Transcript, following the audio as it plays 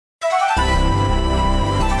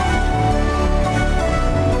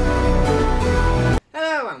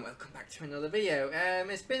to another video.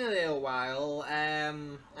 It's been a little while. I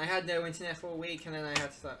had no internet for a week, and then I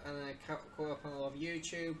had to, and I caught up on a lot of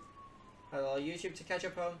YouTube. Had a lot of YouTube to catch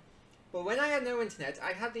up on. But when I had no internet,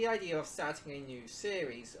 I had the idea of starting a new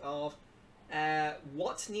series of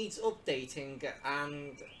what needs updating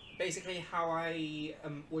and basically how I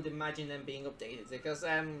would imagine them being updated. Because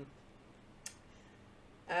I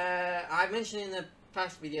mentioned in the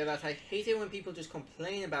past video that I hate it when people just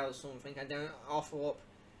complain about something and don't offer up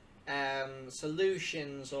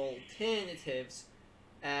solutions or alternatives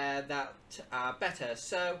that are better.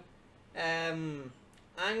 So I'm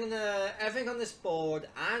gonna, everything on this board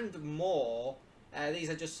and more, these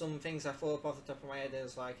are just some things I thought up off the top of my head.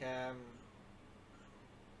 There's like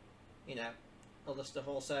you know, other stuff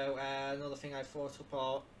also. Another thing I thought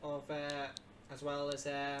up of as well is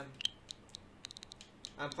I'm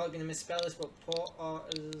probably going to misspell this, but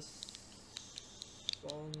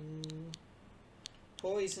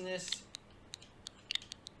poisonous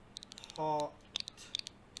hot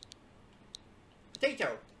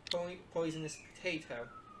potato. Poisonous potato.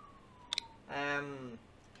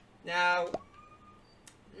 Now,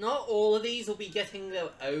 not all of these will be getting their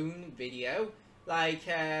own video. Like,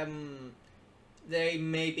 they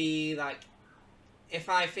may be like, if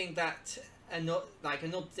I think that like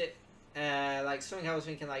an update. Like something I was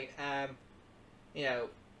thinking, like you know,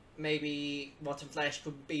 maybe rotten flesh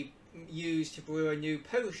could be used to brew a new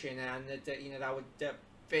potion, and you know, that would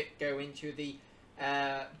go into the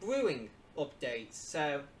brewing updates.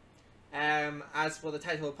 So as for the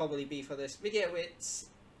title will probably be for this video, it's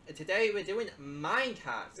today we're doing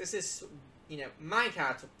Minecart. This is, you know,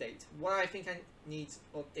 Minecart update. What I think I needs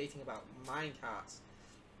updating about Minecart.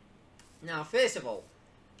 Now, first of all,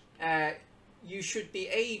 you should be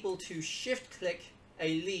able to shift click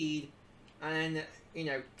a lead and, you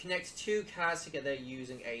know, connect two cards together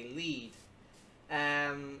using a lead.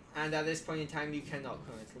 And at this point in time you cannot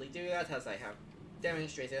currently do that, as I have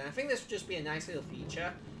demonstrated. And I think this would just be a nice little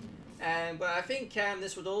feature. But I think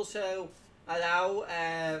this would also allow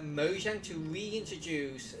Mojang to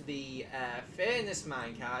reintroduce the fairness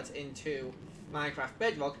minecart into Minecraft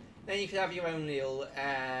Bedrock. Then you could have your own little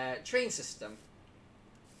train system.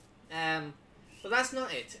 But that's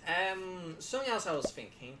not it. Something else I was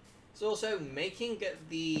thinking is also making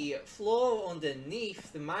the floor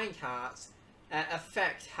underneath the minecarts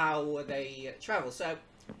affect how they travel. So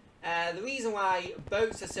the reason why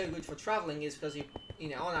boats are so good for traveling is because you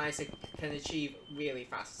know, on ice it can achieve really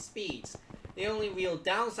fast speeds. The only real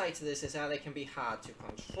downside to this is how they can be hard to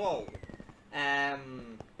control.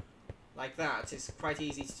 Like that, it's quite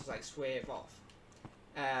easy to just like swerve off.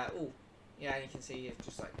 Oh, yeah, and you can see it's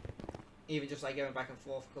just like, even just like going back and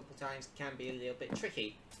forth a couple of times can be a little bit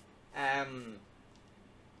tricky.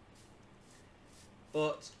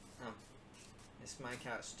 But oh, this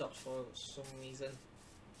minecart stopped for some reason.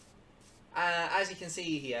 As you can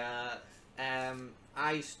see here,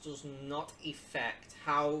 ice does not affect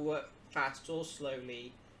how fast or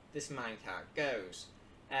slowly this minecart goes.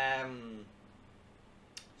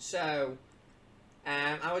 So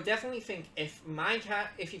I would definitely think if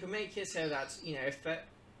you could make it so that, you know, if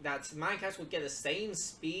that minecarts would get the same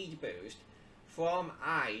speed boost from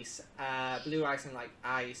ice, blue ice and like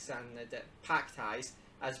ice and packed ice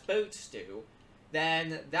as boats do,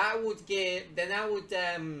 then that would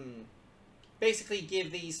basically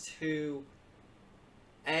give these two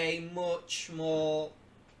a much more.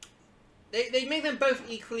 They make them both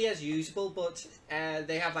equally as usable, but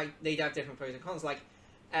they'd have different pros and cons. Like,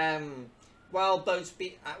 while boats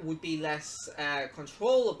would be less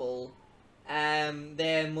controllable,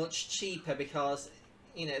 they're much cheaper because,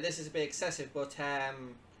 you know, this is a bit excessive, but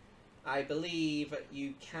I believe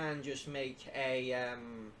you can just make a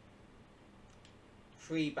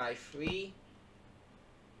 3x3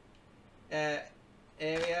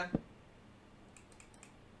 area.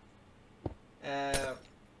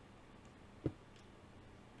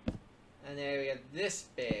 An area this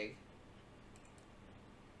big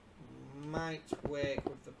might work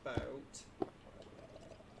with the boat.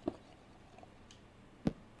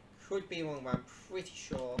 Could be wrong, but I'm pretty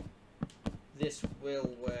sure this will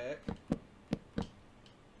work.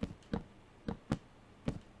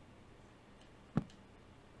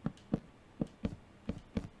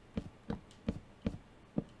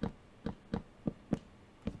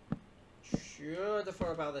 Should have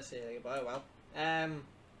thought about this earlier, but oh well.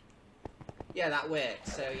 Yeah, that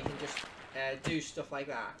works. So you can just do stuff like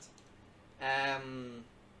that.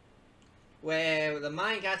 Where the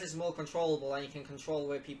minecart is more controllable and you can control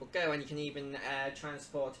where people go, and you can even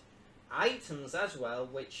transport items as well,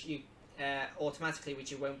 which you automatically,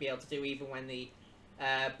 which you won't be able to do even when the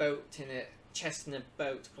boat in it chest in a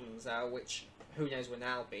boat comes out, which who knows when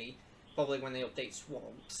that'll be. Probably when they update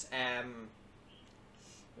swamps.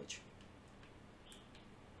 Which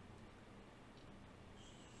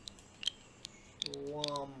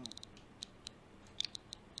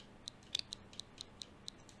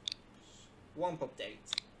swamp update.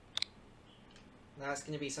 That's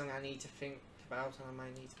going to be something I need to think about, and I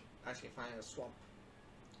might need to actually find a swamp.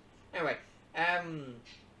 Anyway,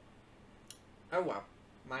 oh well,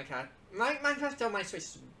 Minecraft on my Switch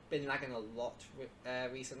has been lagging a lot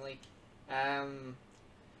recently, and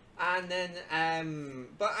then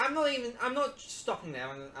but I'm not stopping there.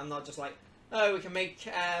 I'm not just like, oh, we can make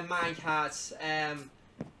minecarts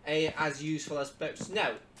as useful as boats.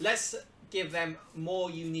 No, let's give them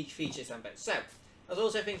more unique features than boats. So, I was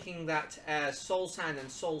also thinking that soul sand and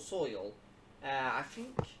soul soil, I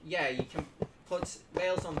think, yeah, you can put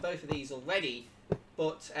rails on both of these already,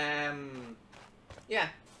 but yeah,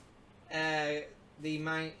 the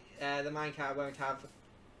minecart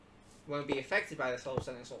won't be affected by the soul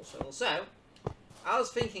sand and soul soil. So, I was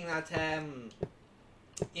thinking that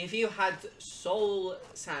if you had soul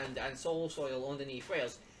sand and soul soil underneath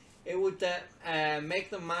rails, it would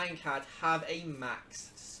make the minecart have a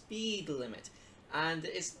max speed limit, and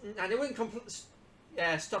it wouldn't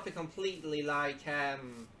stop it completely like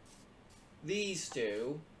these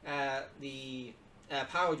do, the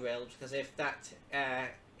powered rails, because if that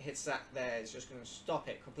hits that there, it's just going to stop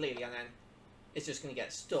it completely, and then it's just going to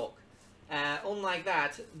get stuck. Unlike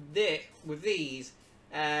that, with these,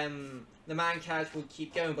 the minecart would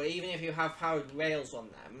keep going, but even if you have powered rails on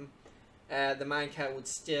them, the minecart would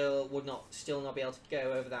still not be able to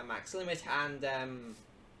go over that max limit, and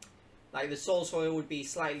like the soul soil would be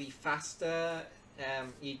slightly faster.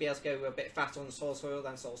 You'd be able to go a bit faster on the soul soil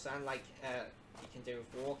than soul sand, like you can do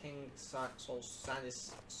with walking. Soul sand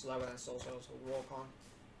is slower than soul soil to walk on.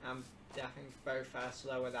 I think both are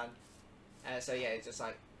slower than. So yeah, it's just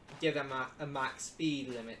like give them a max speed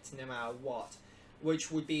limit no matter what, which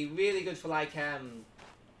would be really good for like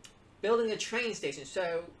building a train station.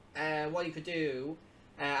 So what you could do,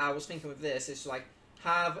 I was thinking with this, is like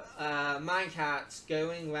have minecarts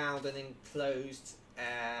going around an enclosed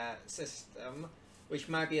system, which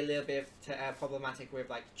might be a little bit problematic with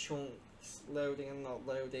like chunks loading and not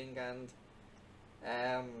loading and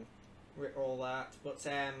all that.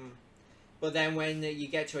 But then when you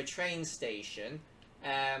get to a train station,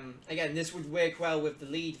 again, this would work well with the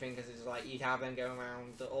lead thing, because it's like you'd have them going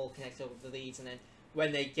around all connected with the leads, and then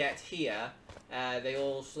when they get here, they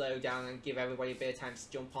all slow down and give everybody a bit of time to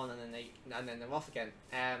jump on, and then they're off again.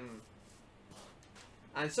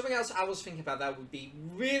 And something else I was thinking about that would be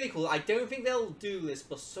really cool. I don't think they'll do this,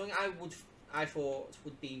 but something I thought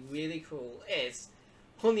would be really cool is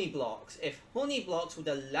honey blocks. If honey blocks would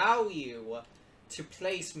allow you to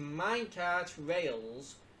place minecart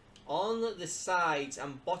rails on the sides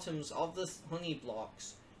and bottoms of the honey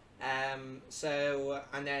blocks, and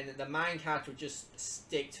then the minecart would just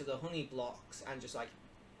stick to the honey blocks and just like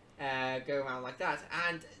go around like that.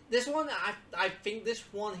 And this one, I think this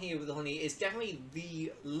one here with the honey is definitely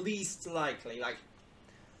the least likely. Like,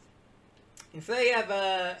 if they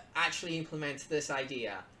ever actually implement this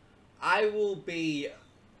idea, I will be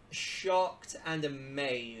shocked and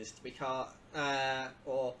amazed, because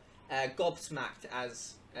or gobsmacked,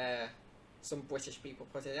 as some British people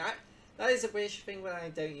put it. That is a British thing, but I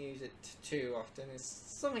don't use it too often. It's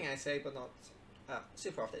something I say, but not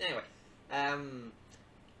super often. Anyway,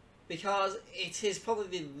 because it is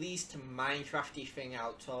probably the least Minecrafty thing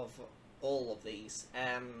out of all of these.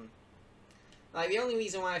 Like, the only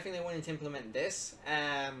reason why I think they wouldn't implement this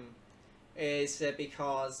is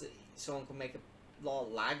because someone could make a lot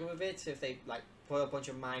of lag with it. If they like put a bunch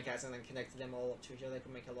of minecarts and then connected them all up to each other, they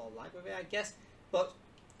could make a lot of lag with it, I guess. But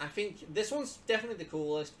I think this one's definitely the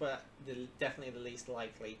coolest, but definitely the least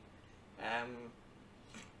likely.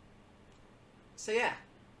 So yeah.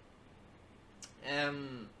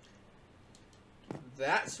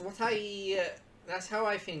 That's what that's how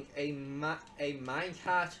I think a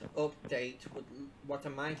minecart update would. What a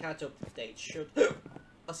minecart update should.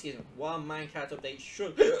 Excuse me. What a minecart update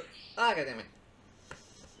should. Ah, goddammit.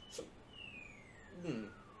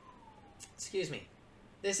 Excuse me.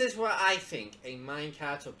 This is what I think a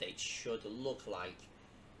minecart update should look like.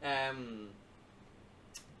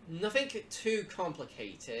 Nothing too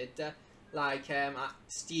complicated. Like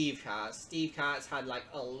Steve Carts. Steve Carts had like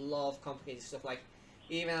a lot of complicated stuff. Like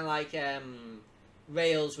even like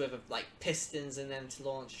rails with like pistons in them to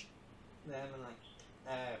launch them, and like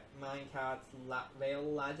minecart rail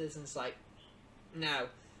ladders, and it's like, no,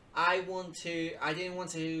 I didn't want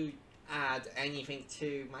to add anything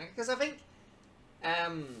to Minecart, because I think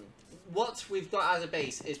what we've got as a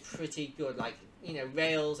base is pretty good. Like, you know,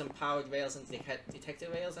 rails and powered rails and detector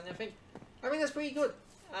rails and everything. I think that's pretty good.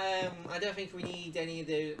 I don't think we need any of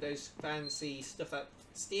those fancy stuff that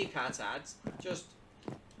Steve Cart adds.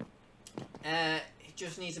 It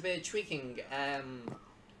just needs a bit of tweaking.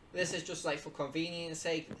 This is just like for convenience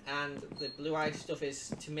sake, and the blue eye stuff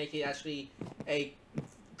is to make it actually a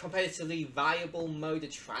competitively viable mode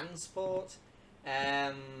of transport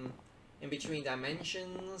in between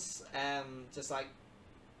dimensions. Just like,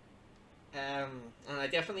 and I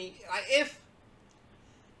definitely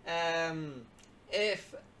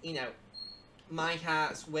if you know,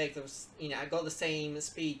 minecarts with I got the same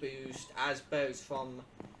speed boost as boats from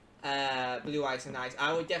Blue Ice and Ice,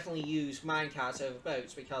 I would definitely use minecarts over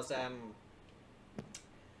boats because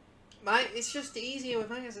it's just easier with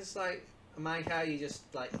minecarts. It's like a minecart, you just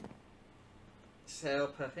like set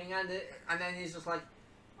up a thing, and then it's just like,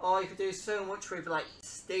 oh, you could do so much with like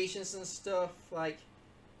stations and stuff, like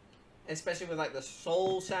especially with like the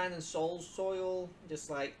soul sand and soul soil. Just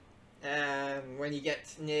like when you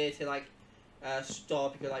get near to like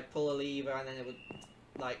stop, you could like pull a lever, and then it would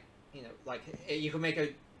like you could make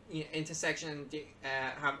a intersection and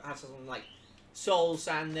have some like soul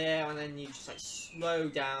sand there, and then you just like slow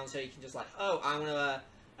down so you can just like, oh, I'm gonna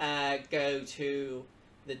go to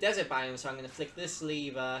the desert biome, so I'm gonna flick this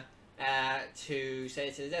lever to say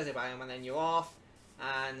to the desert biome, and then you're off,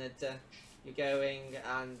 and you're going,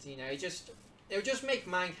 and it'll just make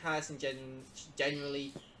minecarts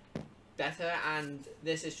generally better. And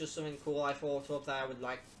this is just something cool I thought of that I would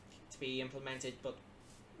like to be implemented, but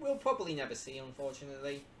we'll probably never see,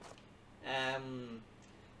 unfortunately.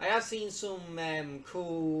 I have seen some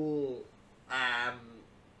cool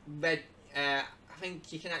red. I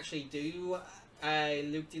think you can actually do a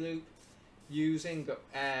loop-de-loop using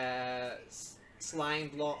slime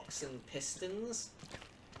blocks and pistons,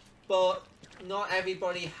 but not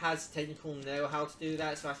everybody has technical know-how to do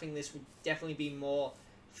that. So I think this would definitely be more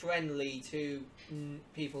friendly to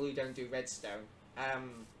people who don't do redstone.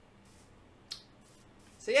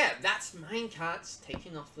 So yeah, that's minecarts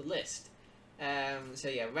taken off the list. So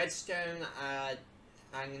yeah, redstone.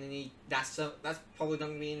 I'm gonna need that's probably not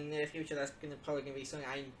gonna be in the near future. That's probably gonna be something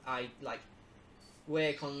I like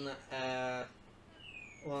work on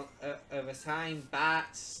over time.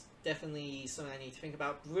 Bats, definitely something I need to think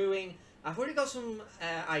about. Brewing. I've already got some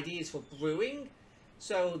ideas for brewing,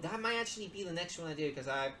 so that might actually be the next one I do, because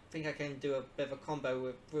I think I can do a bit of a combo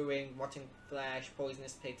with brewing, rotten flesh,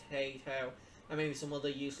 poisonous potato, and maybe some other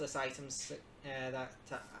useless items that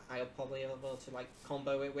I'll probably be able to like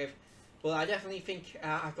combo it with. But I definitely think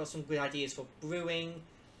I've got some good ideas for brewing.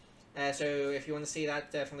 So if you want to see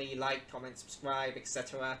that, definitely like, comment, subscribe,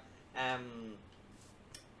 etc.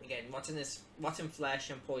 Again, rotten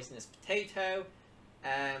flesh and poisonous potato.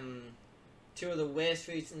 Two of the worst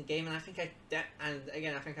foods in the game, and I think I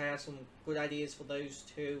think I have some good ideas for those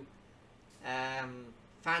two.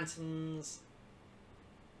 Phantoms.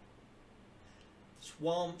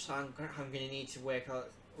 Swamps, I'm going to need to work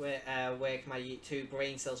my two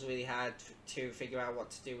brain cells really hard to figure out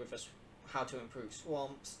what to do with how to improve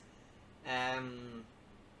swamps.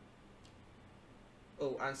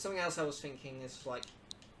 Oh, and something else I was thinking is like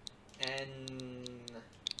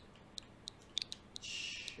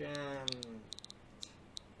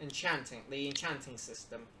the enchanting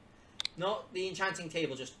system. Not the enchanting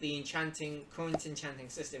table, just the current enchanting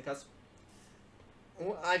system, because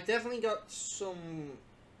I've definitely got some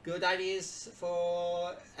good ideas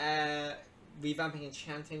for revamping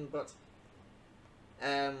enchanting, but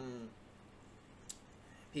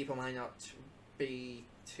people might not be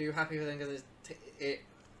too happy with them because it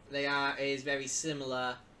is very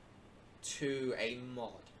similar to a mod.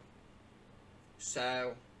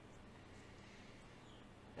 So,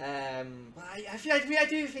 but I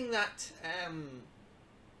do think that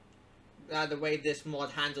the way this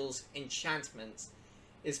mod handles enchantments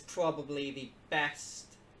is probably the best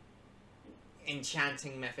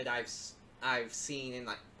enchanting method I've seen in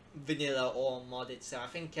like vanilla or modded. So I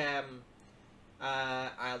think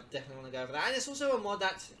I'll definitely want to go over that. And it's also a mod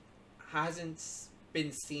that hasn't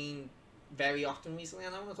been seen very often recently,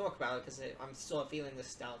 and I want to talk about it because I'm sort of feeling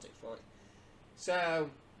nostalgic for it. So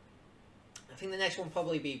I think the next one will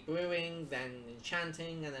probably be brewing, then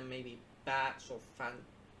enchanting, and then maybe bats or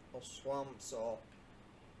swamps, or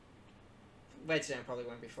redstone probably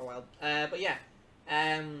won't be for a while. But yeah,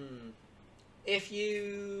 if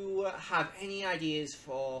you have any ideas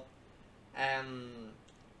for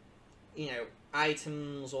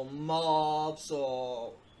items or mobs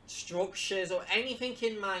or structures or anything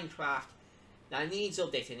in Minecraft that needs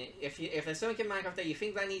updating, if there's something in Minecraft that you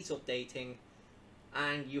think that needs updating,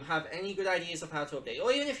 and you have any good ideas of how to update,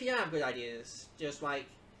 or even if you don't have good ideas, just like,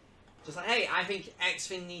 hey, I think X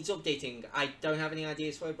thing needs updating. I don't have any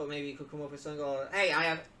ideas for it, but maybe you could come up with something. Or hey, I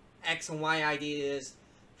have X and Y ideas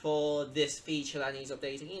for this feature that needs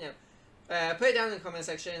updating. You know, put it down in the comment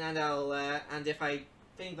section, and I'll and if I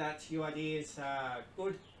think that your ideas are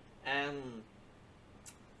good,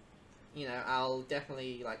 you know, I'll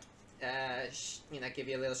definitely like, you know, give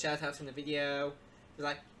you a little shout out in the video.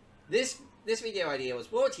 Like, this video idea was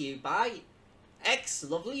brought to you by X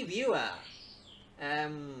lovely viewer,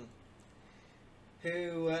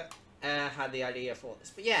 who had the idea for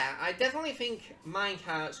this. But yeah, I definitely think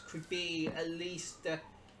minecarts could be at least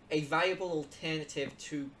a viable alternative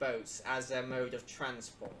to boats as a mode of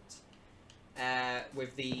transport.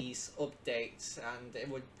 With these updates, and it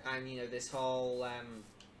would, and you know, this whole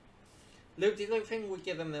loop-de-loop thing would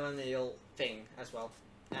give them their own little thing as well.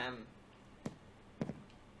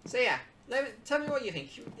 So yeah, tell me what you think.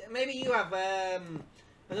 Maybe you have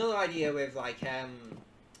another idea with like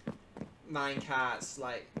minecarts,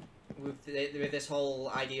 like with this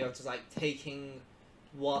whole idea of just like taking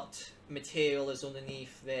what material is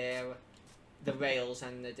underneath the rails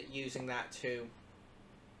and using that to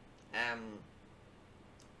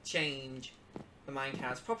change the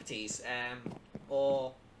minecart's properties, and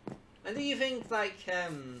do you think like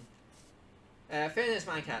fairness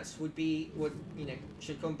minecarts would you know,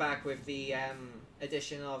 should come back with the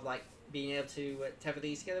addition of like being able to tether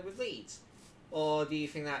these together with leads, or do you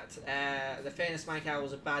think that the fairness minecart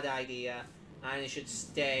was a bad idea and it should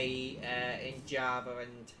stay in Java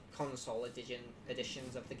and console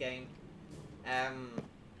editions of the game?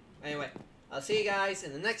 Anyway, I'll see you guys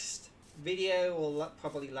in the next video, or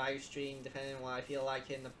probably live stream, depending on what I feel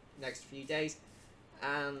like in the next few days.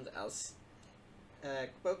 And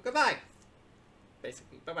well, goodbye.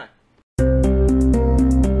 Basically, bye bye.